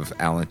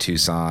Alan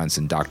Toussaint's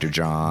and Dr.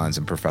 John's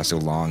and Professor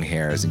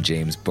Longhairs and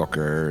James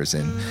Booker's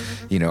and,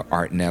 you know,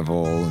 Art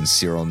Neville and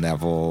Cyril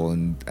Neville.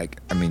 And, like,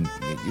 I mean,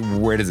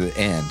 where does it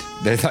end?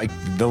 There's, like,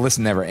 the list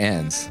never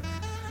ends,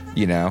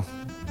 you know?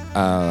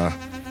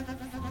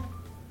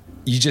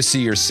 You just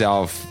see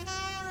yourself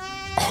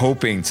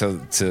hoping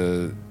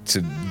to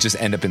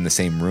just end up in the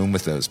same room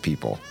with those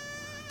people.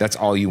 That's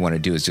all you want to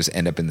do, is just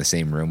end up in the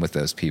same room with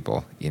those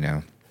people, you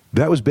know?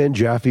 That was Ben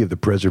Jaffe of the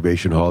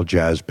Preservation Hall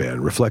Jazz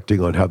Band,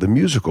 reflecting on how the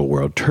musical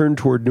world turned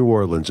toward New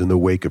Orleans in the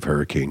wake of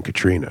Hurricane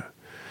Katrina.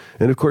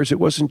 And of course, it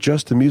wasn't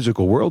just the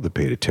musical world that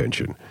paid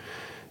attention.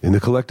 In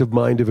the collective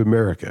mind of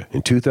America,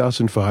 in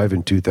 2005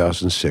 and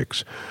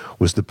 2006,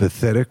 was the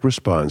pathetic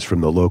response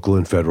from the local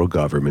and federal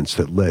governments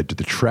that led to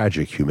the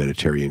tragic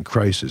humanitarian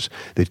crisis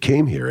that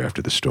came here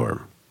after the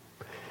storm.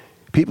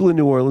 People in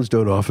New Orleans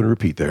don't often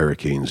repeat the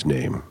hurricane's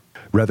name.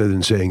 Rather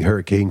than saying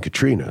Hurricane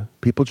Katrina,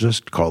 people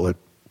just call it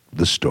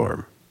the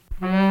storm.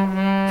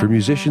 For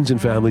musicians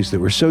and families that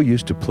were so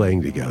used to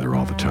playing together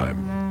all the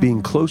time,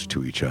 being close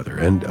to each other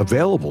and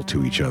available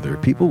to each other,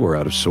 people were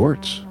out of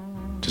sorts,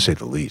 to say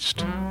the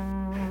least.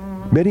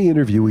 Many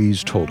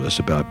interviewees told us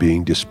about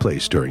being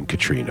displaced during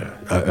Katrina,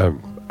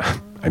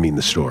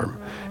 the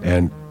storm,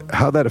 and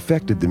how that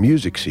affected the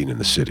music scene in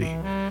the city.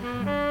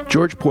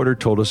 George Porter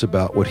told us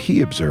about what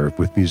he observed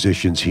with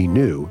musicians he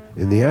knew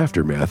in the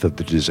aftermath of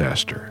the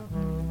disaster.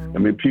 I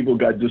mean, people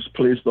got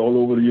displaced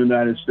all over the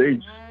United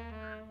States.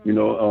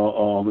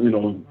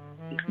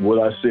 What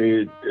I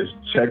say is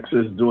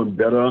Texas doing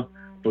better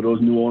for those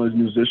New Orleans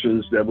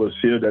musicians that was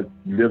here that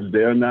lives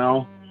there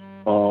now.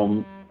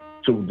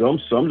 To them,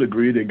 some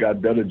degree, they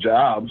got better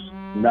jobs,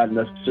 not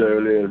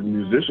necessarily as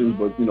musicians,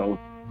 but, you know,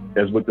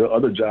 as with the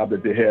other job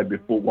that they had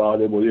before while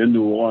they were in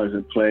New Orleans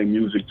and playing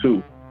music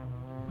too.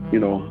 You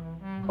know,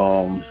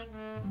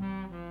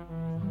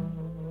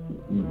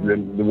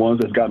 the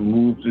ones that got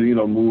moved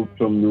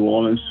from New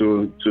Orleans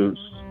to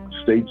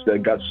states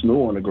that got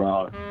snow on the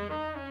ground,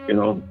 you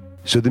know.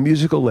 So the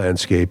musical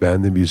landscape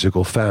and the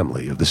musical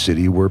family of the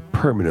city were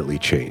permanently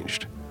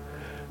changed.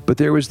 But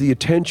there was the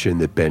attention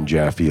that Ben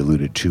Jaffe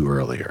alluded to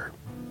earlier.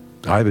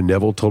 Ivan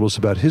Neville told us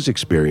about his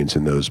experience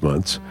in those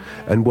months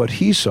and what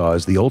he saw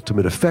as the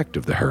ultimate effect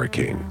of the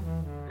hurricane.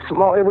 It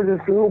was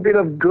this little bit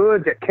of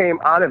good that came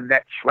out of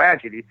that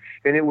tragedy,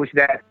 and it was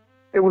a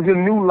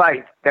new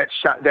light that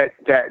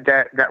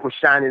was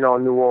shining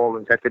on New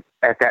Orleans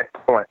at that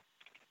point.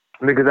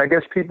 Because I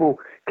guess people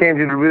came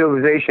to the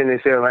realization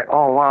and said, like,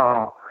 oh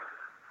wow,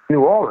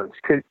 New Orleans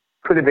could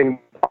have been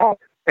gone.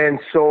 And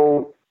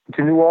so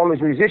the New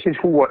Orleans musicians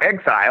who were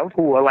exiled,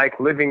 who were like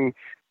living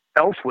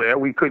elsewhere,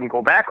 we couldn't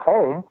go back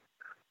home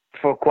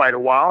for quite a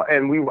while,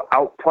 and we were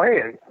out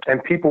playing,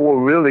 and people were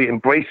really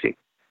embracing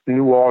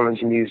New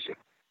Orleans music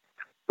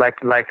like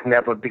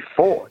never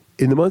before.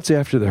 In the months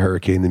after the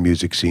hurricane, the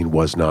music scene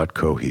was not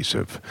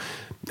cohesive.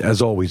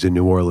 As always in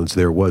New Orleans,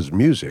 there was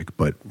music,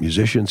 but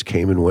musicians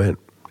came and went,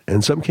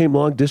 and some came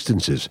long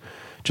distances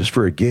just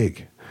for a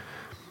gig.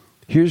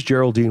 Here's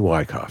Geraldine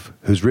Wyckoff,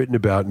 who's written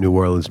about New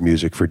Orleans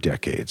music for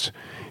decades.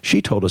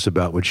 She told us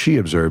about what she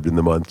observed in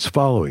the months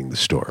following the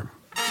storm.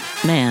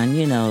 Man,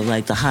 you know,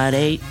 like the Hot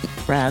 8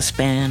 brass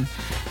band,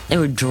 they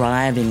were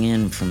driving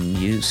in from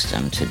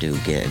Houston to do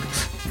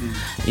gigs,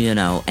 you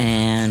know,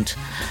 and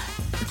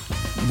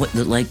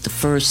like the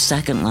first,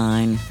 second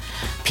line,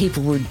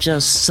 people were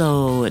just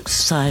so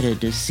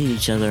excited to see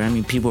each other. I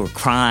mean, people were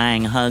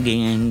crying,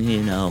 hugging,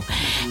 you know,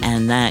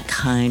 and that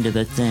kind of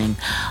a thing.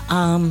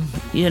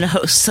 You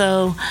know,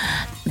 so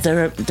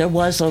there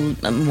was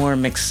a more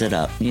mix it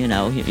up, you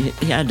know. You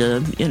had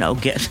to, you know,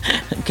 get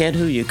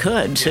who you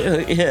could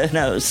too, you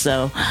know.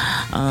 So,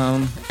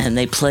 and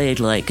they played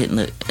like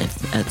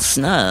at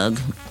Snug.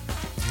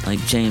 Like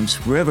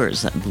James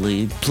Rivers, I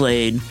believe,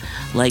 played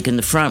like in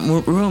the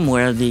front room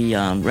where the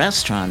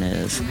restaurant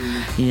is,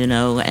 you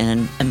know,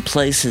 and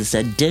places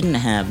that didn't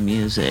have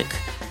music.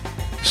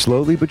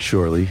 Slowly but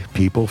surely,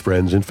 people,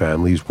 friends, and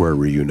families were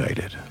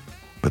reunited.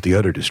 But the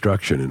utter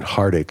destruction and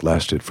heartache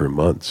lasted for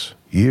months,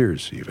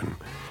 years even.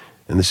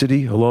 And the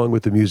city, along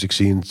with the music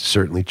scene,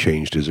 certainly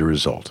changed as a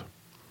result.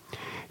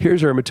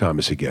 Here's Irma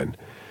Thomas again,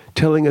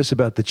 telling us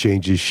about the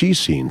changes she's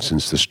seen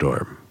since the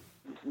storm.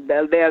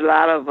 There are a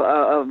lot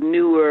of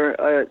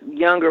newer,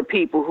 younger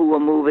people who are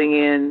moving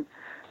into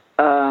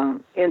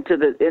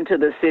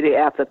the city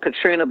after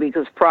Katrina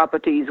because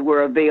properties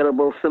were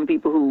available. Some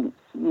people who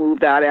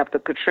moved out after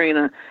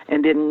Katrina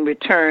and didn't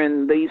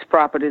return, these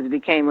properties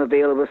became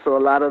available. So a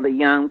lot of the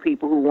young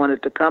people who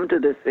wanted to come to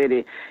the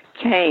city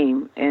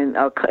came and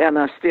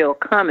are still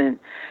coming.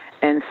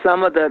 And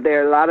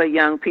there are a lot of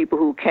young people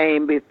who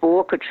came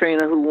before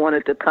Katrina who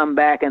wanted to come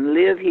back and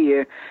live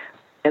here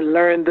and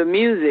learn the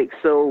music.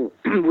 So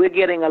we're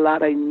getting a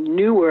lot of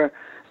newer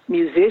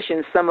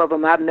musicians. Some of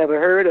them I've never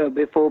heard of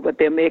before, but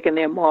they're making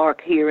their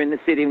mark here in the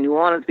city of New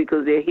Orleans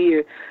because they're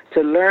here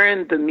to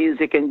learn the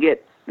music and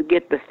get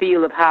the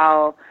feel of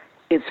how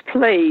it's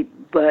played,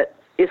 but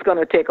it's going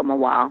to take them a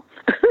while.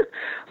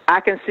 I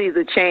can see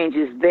the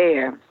changes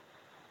there.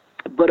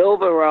 But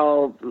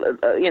overall,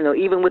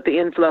 even with the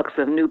influx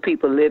of new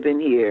people living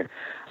here,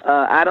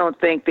 I don't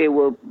think they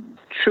will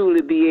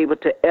truly be able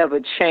to ever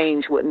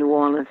change what New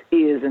Orleans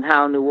is and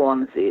how New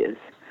Orleans is,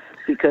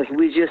 because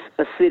we're just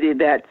a city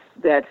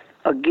that's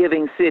a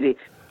giving city.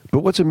 But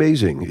what's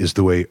amazing is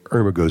the way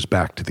Irma goes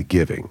back to the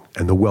giving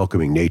and the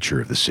welcoming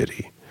nature of the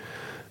city.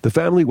 The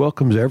family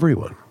welcomes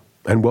everyone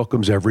and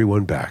welcomes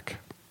everyone back.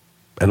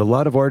 And a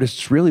lot of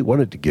artists really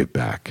wanted to give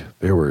back.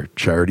 There were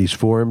charities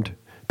formed,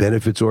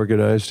 benefits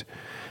organized,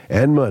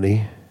 and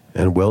money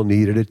and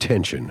well-needed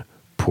attention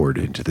poured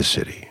into the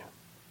city.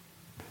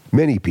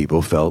 Many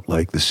people felt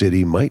like the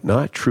city might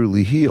not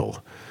truly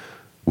heal.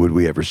 Would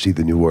we ever see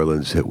the New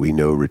Orleans that we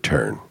know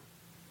return?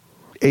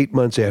 8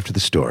 months after the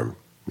storm,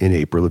 in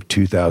April of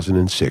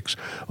 2006,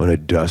 on a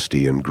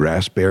dusty and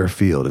grass-bare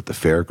field at the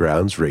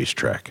Fairgrounds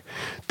Racetrack,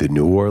 the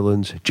New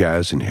Orleans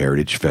Jazz and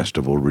Heritage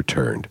Festival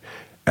returned,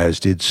 as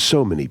did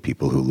so many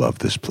people who love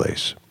this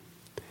place.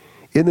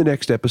 In the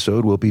next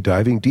episode, we'll be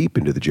diving deep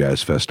into the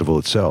Jazz Festival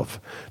itself,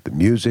 the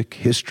music,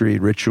 history,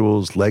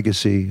 rituals,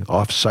 legacy,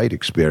 off-site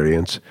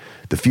experience,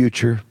 the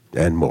future,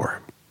 and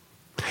more.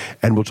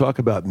 And we'll talk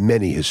about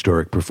many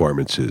historic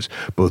performances,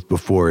 both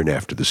before and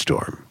after the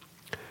storm.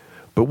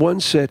 But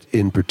one set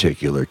in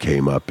particular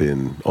came up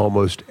in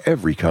almost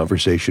every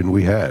conversation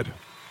we had.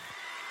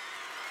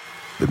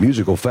 The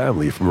musical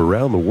family from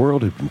around the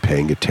world had been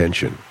paying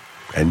attention,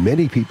 and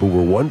many people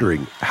were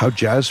wondering how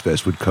Jazz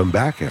Fest would come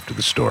back after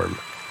the storm.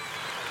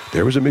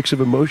 There was a mix of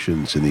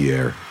emotions in the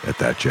air at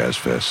that Jazz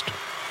Fest.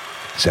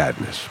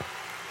 Sadness,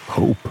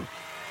 hope,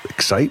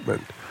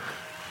 excitement,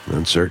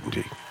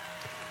 uncertainty.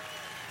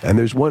 And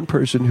there's one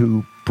person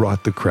who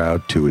brought the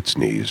crowd to its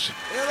knees.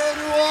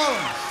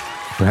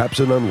 Perhaps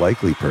an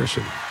unlikely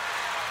person.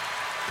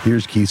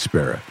 Here's Keith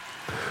Sparrow,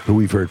 who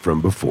we've heard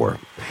from before.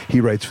 He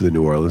writes for the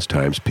New Orleans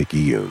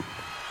Times-Picayune.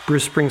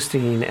 Bruce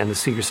Springsteen and the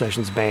Seeger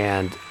Sessions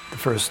Band, the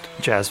first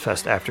Jazz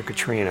Fest after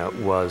Katrina,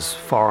 was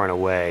far and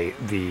away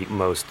the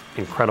most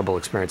incredible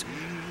experience.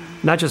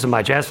 Not just of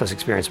my Jazz Fest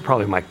experience, but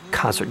probably my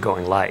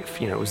concert-going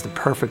life. It was the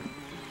perfect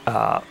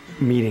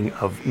meeting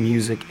of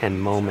music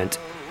and moment.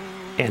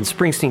 And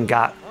Springsteen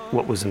got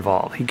what was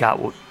involved. He got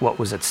what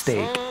was at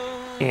stake.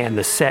 And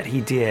the set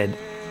he did,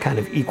 kind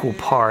of equal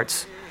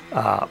parts,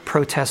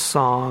 protest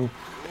song,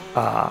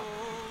 kind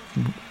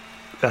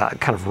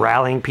of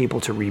rallying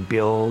people to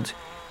rebuild.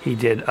 He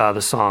did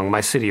the song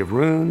My City of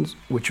Ruins,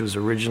 which was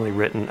originally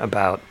written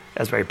about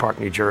Asbury Park,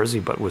 New Jersey,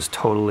 but was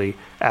totally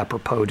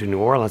apropos to New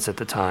Orleans at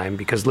the time,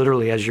 because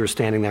literally as you were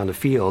standing there in the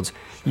fields,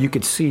 you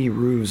could see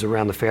roofs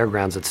around the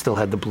fairgrounds that still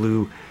had the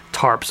blue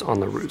tarps on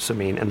the roofs.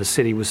 And the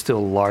city was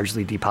still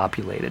largely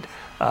depopulated.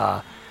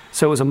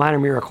 So it was a minor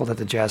miracle that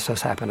the Jazz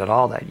Fest happened at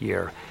all that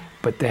year.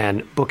 But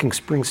then booking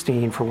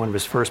Springsteen for one of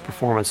his first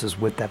performances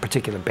with that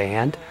particular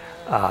band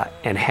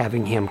and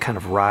having him kind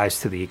of rise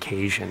to the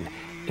occasion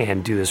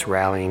and do this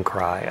rallying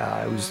cry,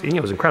 it was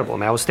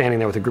incredible. I was standing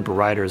there with a group of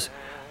writers.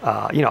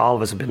 All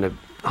of us have been to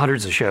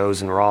hundreds of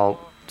shows and we're all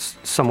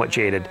somewhat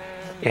jaded.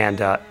 And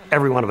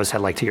every one of us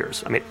had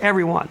tears.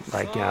 Everyone.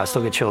 I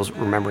still get chills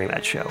remembering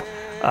that show.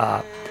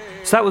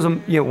 So that was one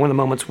of the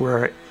moments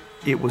where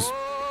it was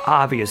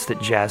obvious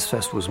that Jazz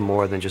Fest was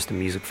more than just a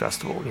music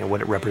festival.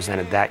 What it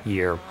represented that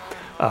year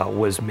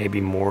was maybe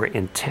more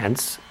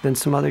intense than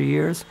some other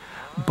years,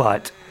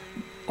 but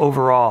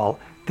overall,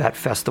 that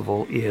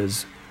festival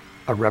is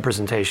a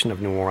representation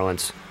of New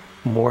Orleans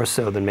more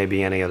so than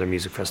maybe any other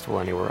music festival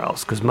anywhere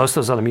else, because most of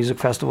those other music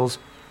festivals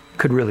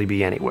could really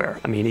be anywhere.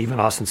 Even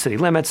Austin City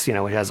Limits, it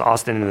has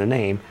Austin in the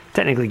name.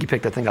 Technically, you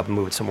pick that thing up and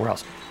move it somewhere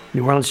else.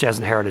 New Orleans Jazz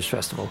and Heritage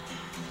Festival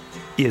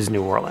is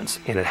New Orleans,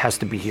 and it has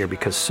to be here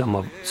because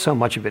so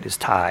much of it is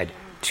tied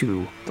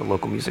to the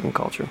local music and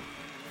culture.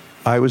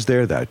 I was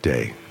there that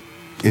day,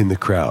 in the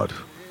crowd,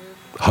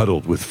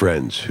 huddled with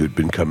friends who'd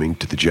been coming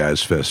to the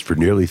Jazz Fest for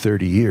nearly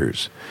 30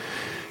 years.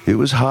 It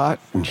was hot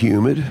and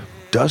humid,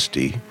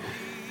 dusty,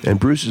 and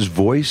Bruce's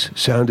voice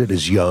sounded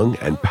as young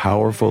and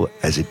powerful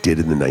as it did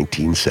in the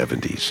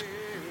 1970s.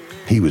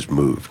 He was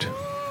moved.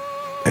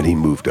 and he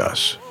moved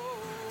us.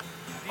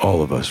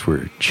 All of us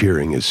were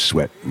cheering as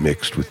sweat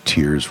mixed with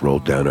tears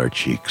rolled down our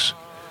cheeks.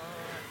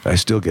 I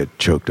still get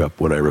choked up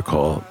when I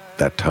recall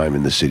that time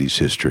in the city's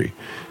history,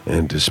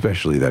 and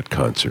especially that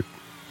concert.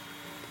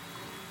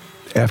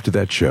 After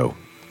that show,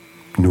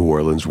 New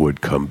Orleans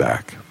would come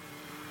back.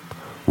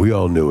 We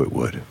all knew it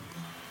would.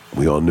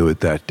 We all knew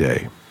it that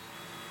day.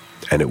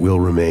 And it will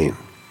remain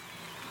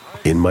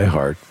in my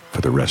heart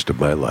for the rest of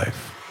my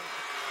life.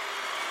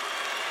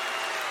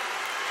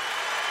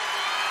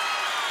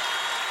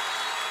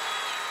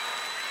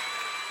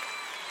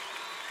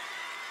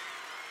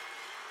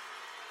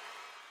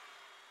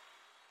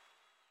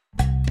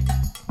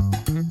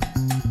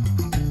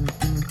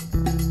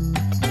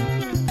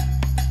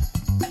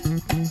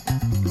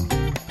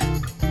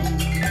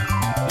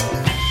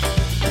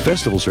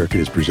 Festival Circuit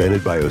is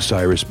presented by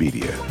Osiris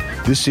Media.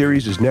 This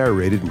series is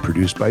narrated and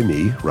produced by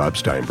me, Rob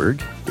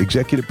Steinberg.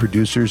 Executive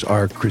producers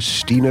are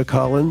Christina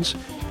Collins,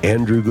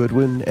 Andrew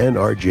Goodwin, and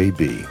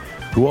RJB,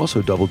 who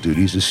also double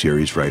duties as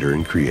series writer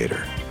and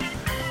creator.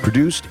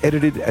 Produced,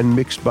 edited, and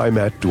mixed by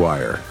Matt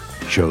Dwyer.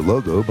 Show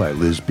logo by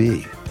Liz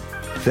B.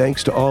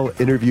 Thanks to all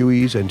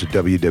interviewees and to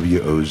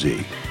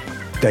WWOZ.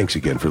 Thanks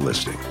again for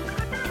listening.